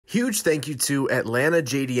Huge thank you to Atlanta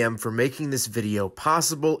JDM for making this video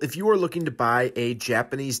possible. If you are looking to buy a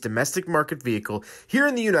Japanese domestic market vehicle here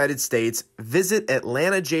in the United States, visit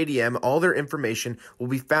Atlanta JDM. All their information will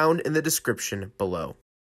be found in the description below.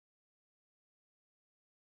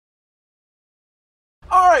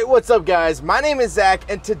 Alright, what's up guys? My name is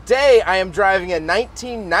Zach, and today I am driving a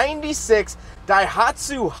 1996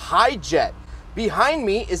 Daihatsu HiJet. Behind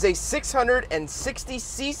me is a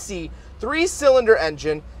 660cc 3-cylinder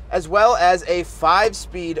engine, as well as a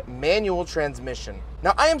 5-speed manual transmission.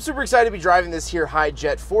 Now, I am super excited to be driving this here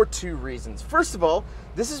HiJet for two reasons. First of all,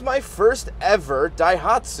 this is my first ever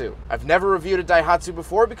Daihatsu. I've never reviewed a Daihatsu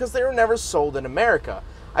before because they were never sold in America.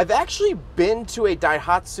 I've actually been to a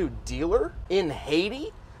Daihatsu dealer in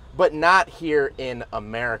Haiti, but not here in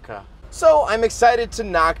America. So I'm excited to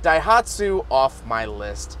knock Daihatsu off my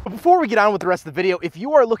list. But before we get on with the rest of the video, if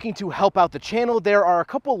you are looking to help out the channel, there are a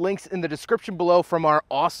couple links in the description below from our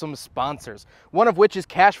awesome sponsors. One of which is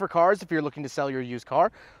Cash for Cars if you're looking to sell your used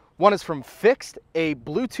car. One is from Fixed, a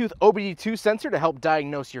Bluetooth OBD2 sensor to help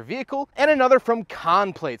diagnose your vehicle, and another from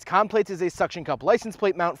Conplates. Conplates is a suction cup license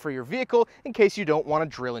plate mount for your vehicle in case you don't want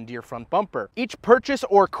to drill into your front bumper. Each purchase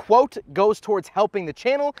or quote goes towards helping the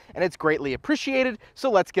channel, and it's greatly appreciated,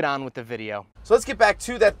 so let's get on with the video. So let's get back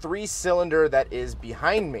to that 3-cylinder that is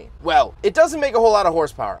behind me. Well, it doesn't make a whole lot of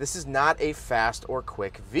horsepower. This is not a fast or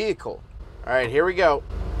quick vehicle. All right, here we go.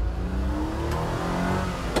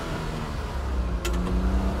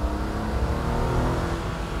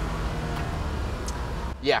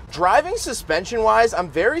 Yeah, driving suspension-wise, I'm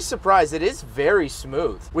very surprised. It is very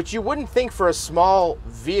smooth, which you wouldn't think for a small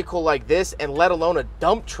vehicle like this, and let alone a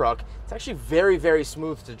dump truck. It's actually very, very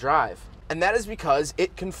smooth to drive. And that is because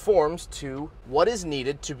it conforms to what is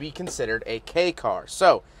needed to be considered a Kei car.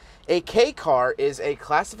 So, a Kei car is a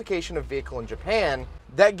classification of vehicle in Japan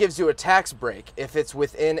that gives you a tax break if it's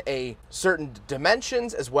within a certain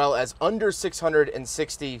dimensions, as well as under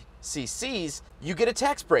 660 cc's, you get a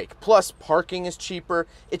tax break. Plus, parking is cheaper.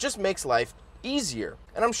 It just makes life easier.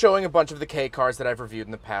 And I'm showing a bunch of the Kei cars that I've reviewed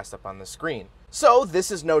in the past up on the screen. So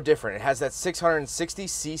this is no different. It has that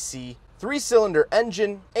 660cc 3-cylinder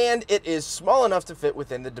engine, and it is small enough to fit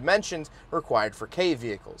within the dimensions required for Kei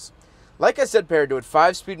vehicles. Like I said, paired to it,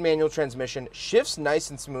 5-speed manual transmission, shifts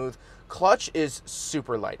nice and smooth. Clutch is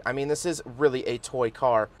super light. I mean, this is really a toy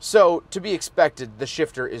car. So, to be expected, the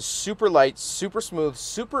shifter is super light, super smooth,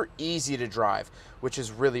 super easy to drive, which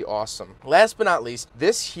is really awesome. Last but not least,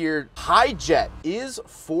 this here HiJet is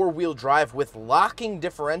 4-wheel drive with locking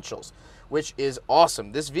differentials, which is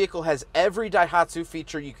awesome. This vehicle has every Daihatsu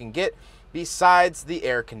feature you can get, besides the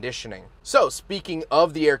air conditioning. So speaking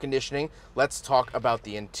of the air conditioning, let's talk about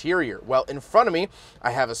the interior. Well, in front of me,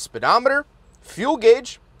 I have a speedometer, fuel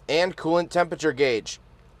gauge, and coolant temperature gauge.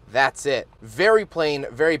 That's it. Very plain,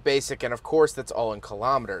 very basic, and of course that's all in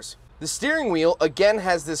kilometers. The steering wheel again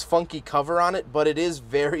has this funky cover on it, but it is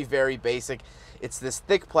very, very basic. It's this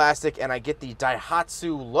thick plastic, and I get the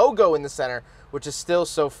Daihatsu logo in the center, which is still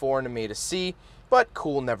so foreign to me to see, but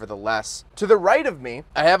cool nevertheless. To the right of me,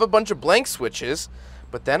 I have a bunch of blank switches,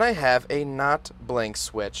 but then I have a not blank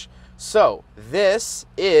switch. So this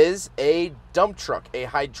is a dump truck, a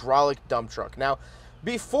hydraulic dump truck. Now,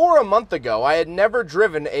 before a month ago, I had never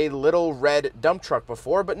driven a little red dump truck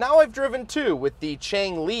before, but now I've driven two with the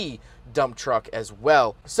Changli dump truck as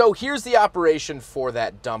well. So here's the operation for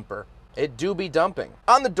that dumper. It do be dumping.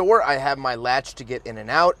 On the door, I have my latch to get in and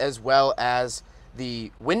out, as well as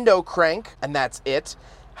the window crank, and that's it.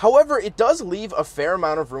 However, it does leave a fair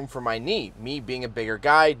amount of room for my knee. Me being a bigger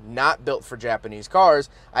guy, not built for Japanese cars,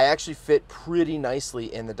 I actually fit pretty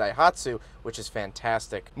nicely in the Daihatsu, which is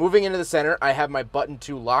fantastic. Moving into the center, I have my button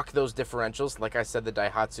to lock those differentials. Like I said, the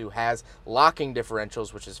Daihatsu has locking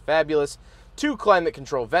differentials, which is fabulous. 2 climate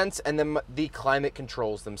control vents, and then the climate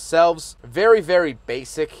controls themselves. Very, very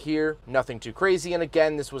basic here, nothing too crazy, and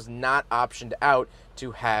again, this was not optioned out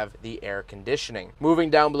to have the air conditioning. Moving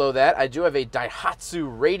down below that, I do have a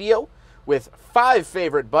Daihatsu radio with 5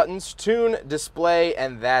 favorite buttons, tune, display,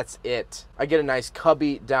 and that's it. I get a nice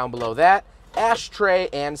cubby down below that, ashtray,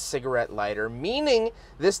 and cigarette lighter, meaning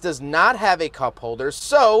this does not have a cup holder,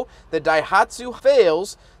 so the Daihatsu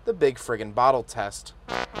fails the big friggin' bottle test.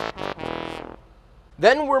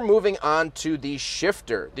 Then we're moving on to the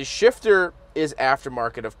shifter. The shifter is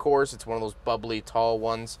aftermarket, of course. It's one of those bubbly, tall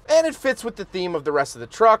ones. And it fits with the theme of the rest of the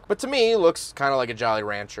truck, but to me, looks kind of like a Jolly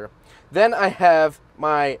Rancher. Then I have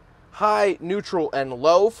my high, neutral, and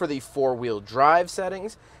low for the 4-wheel drive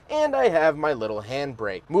settings. And I have my little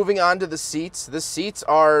handbrake. Moving on to the seats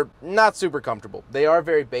are not super comfortable. They are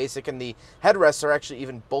very basic, and the headrests are actually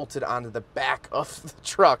even bolted onto the back of the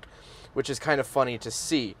truck. which is kind of funny to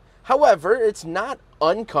see. However, it's not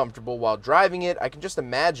uncomfortable while driving it. I can just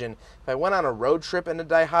imagine if I went on a road trip in a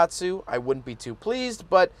Daihatsu, I wouldn't be too pleased,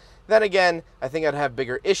 but then again, I think I'd have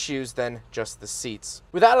bigger issues than just the seats.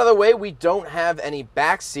 With that out of the way, we don't have any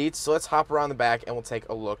back seats, so let's hop around the back and we'll take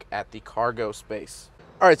a look at the cargo space.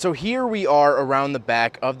 All right, so here we are around the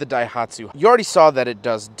back of the Daihatsu. You already saw that it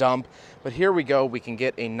does dump, but here we go. We can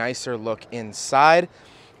get a nicer look inside.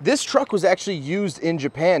 This truck was actually used in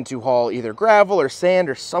Japan to haul either gravel or sand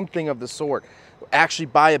or something of the sort. Actually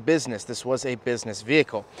by a business. This was a business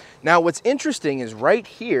vehicle. Now, what's interesting is right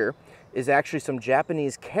here is actually some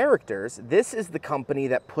Japanese characters. This is the company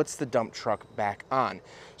that puts the dump truck back on.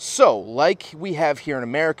 So, like we have here in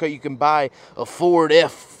America, you can buy a Ford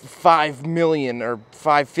F5 million or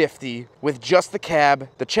 550 with just the cab,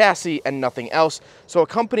 the chassis, and nothing else. So a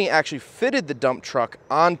company actually fitted the dump truck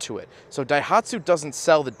onto it. So Daihatsu doesn't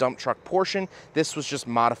sell the dump truck portion. This was just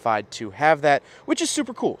modified to have that, which is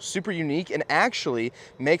super cool, super unique, and actually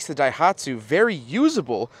makes the Daihatsu very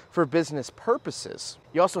usable for business purposes.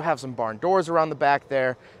 You also have some barn doors around the back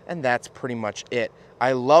there, and that's pretty much it.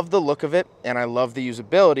 I love the look of it, and I love the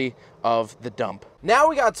usability of the dump. Now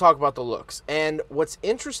we gotta talk about the looks, and what's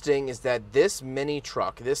interesting is that this mini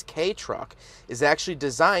truck, this K truck, is actually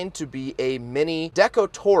designed to be a mini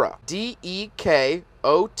Dekotora, D-E-K-O-T-O-R-A,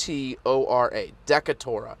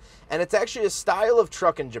 Dekotora. And it's actually a style of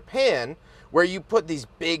truck in Japan where you put these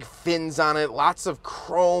big fins on it, lots of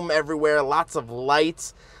chrome everywhere, lots of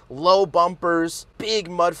lights, low bumpers,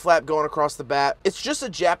 big mud flap going across the back. It's just a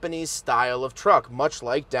Japanese style of truck, much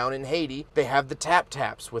like down in Haiti, they have the tap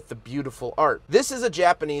taps with the beautiful art. This is a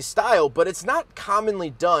Japanese style, but it's not commonly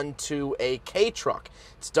done to a K truck.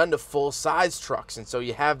 It's done to full-size trucks, and so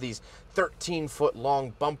you have these 13-foot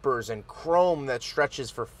long bumpers and chrome that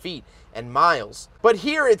stretches for feet and miles. But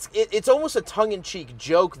here it's almost a tongue-in-cheek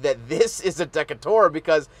joke that this is a Dekotora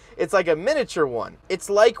because it's like a miniature one. It's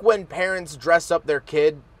like when parents dress up their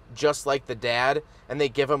kid just like the dad and they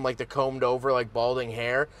give him like the combed over like balding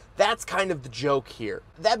hair. That's kind of the joke here.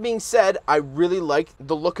 That being said, I really like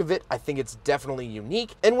the look of it. I think it's definitely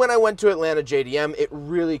unique, and when I went to Atlanta JDM, it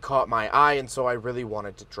really caught my eye, and so I really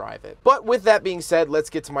wanted to drive it. But with that being said, let's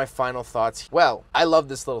get to my final thoughts. Well, I love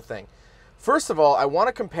this little thing. First of all, I want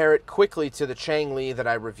to compare it quickly to the Changli that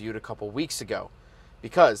I reviewed a couple weeks ago,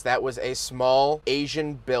 because that was a small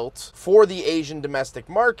Asian built for the Asian domestic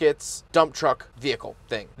markets dump truck vehicle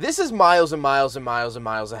thing. This is miles and miles and miles and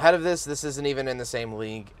miles ahead of this. This isn't even in the same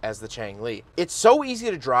league as the Changli. It's so easy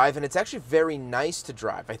to drive, and it's actually very nice to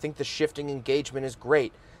drive. I think the shifting engagement is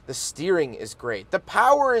great. The steering is great. The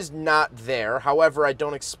power is not there. However, I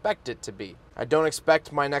don't expect it to be. I don't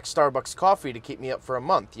expect my next Starbucks coffee to keep me up for a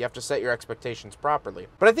month. You have to set your expectations properly.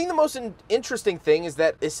 But I think the most interesting thing is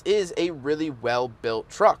that this is a really well-built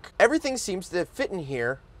truck. Everything seems to fit in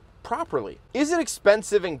here properly. Is it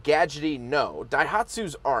expensive and gadgety? No.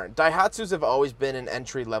 Daihatsus aren't. Daihatsus have always been an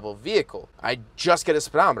entry-level vehicle. I just get a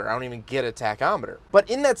speedometer. I don't even get a tachometer. But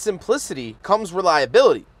in that simplicity comes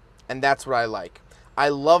reliability, and that's what I like. I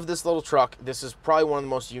love this little truck. This is probably one of the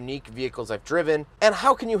most unique vehicles I've driven. And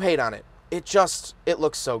how can you hate on it? It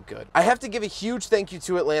looks so good. I have to give a huge thank you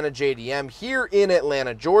to Atlanta JDM here in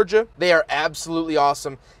Atlanta, Georgia. They are absolutely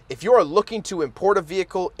awesome. If you are looking to import a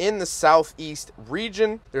vehicle in the Southeast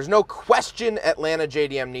region, there's no question Atlanta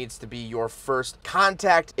JDM needs to be your first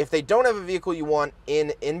contact. If they don't have a vehicle you want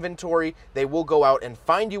in inventory, they will go out and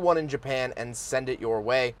find you one in Japan and send it your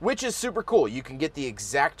way, which is super cool. You can get the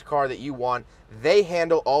exact car that you want. They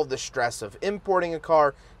handle all the stress of importing a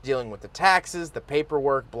car, dealing with the taxes, the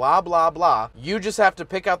paperwork, blah, blah, blah. You just have to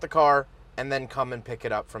pick out the car and then come and pick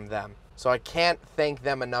it up from them. So I can't thank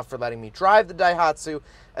them enough for letting me drive the Daihatsu,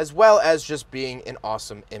 as well as just being an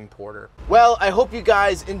awesome importer. Well, I hope you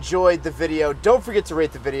guys enjoyed the video. Don't forget to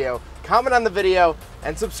rate the video, comment on the video,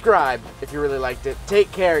 and subscribe if you really liked it.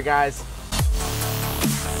 Take care, guys.